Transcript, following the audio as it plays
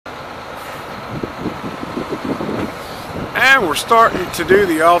And we're starting to do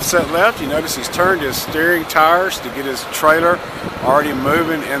the offset left. You notice he's turned his steering tires to get his trailer already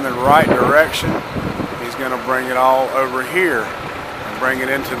moving in the right direction. He's going to bring it all over here and bring it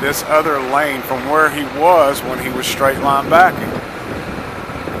into this other lane from where he was when he was straight line backing.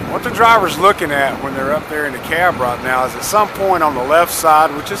 What the driver's looking at when they're up there in the cab right now is at some point on the left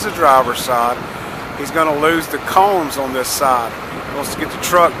side, which is the driver's side, he's going to lose the cones on this side. He wants to get the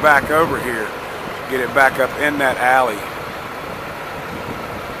truck back over here, get it back up in that alley.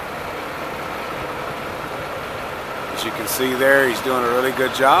 As you can see there, he's doing a really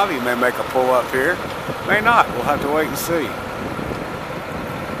good job. He may make a pull up here, may not. We'll have to wait and see.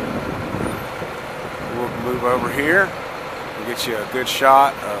 We'll move over here and get you a good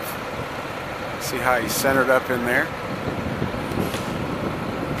shot of, see how he's centered up in there.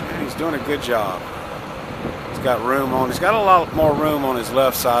 And he's doing a good job. He's got room on, he's got a lot more room on his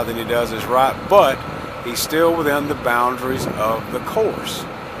left side than he does his right, but he's still within the boundaries of the course.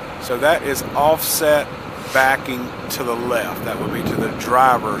 So that is offset backing to the left. That would be to the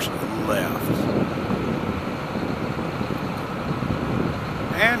driver's left.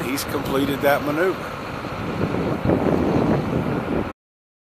 And he's completed that maneuver.